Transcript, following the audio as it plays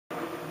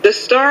The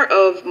star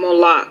of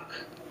Moloch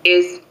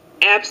is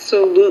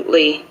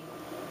absolutely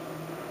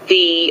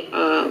the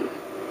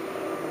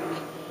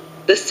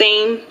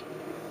same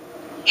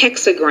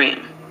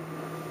hexagram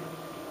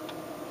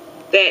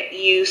that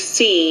you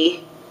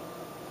see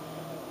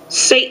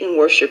Satan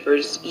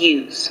worshipers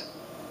use.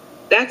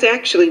 That's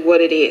actually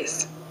what it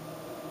is.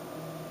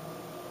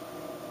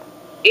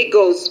 It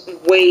goes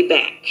way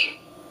back,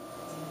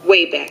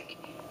 way back.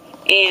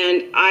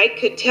 And I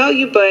could tell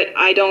you, but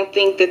I don't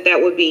think that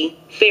that would be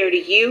fair to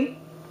you,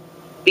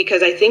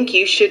 because I think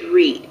you should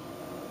read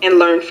and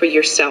learn for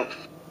yourself.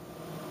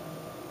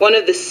 One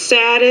of the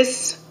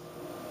saddest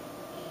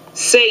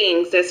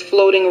sayings that's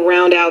floating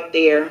around out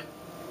there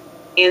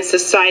in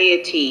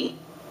society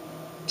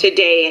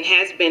today, and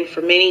has been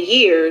for many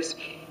years,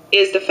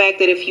 is the fact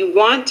that if you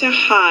want to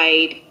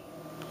hide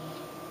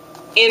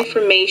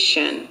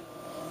information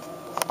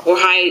or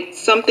hide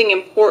something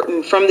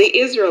important from the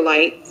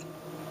Israelites,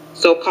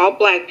 so-called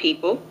black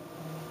people,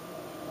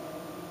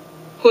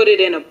 put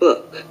it in a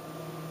book.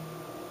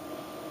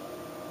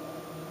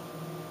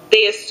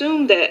 They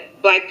assume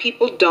that black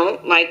people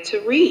don't like to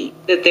read,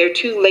 that they're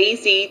too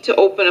lazy to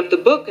open up the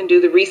book and do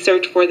the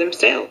research for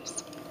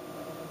themselves.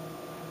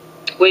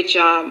 Which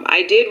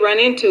I did run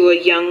into a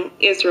young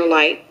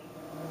Israelite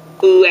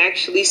who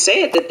actually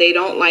said that they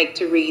don't like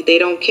to read. They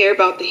don't care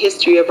about the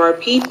history of our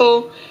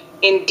people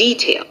in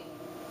detail.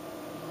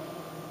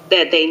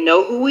 That they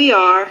know who we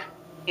are,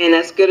 and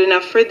that's good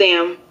enough for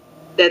them.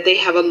 That they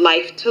have a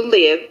life to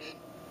live,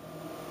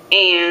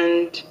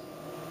 and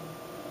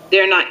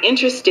they're not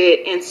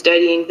interested in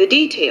studying the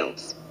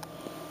details.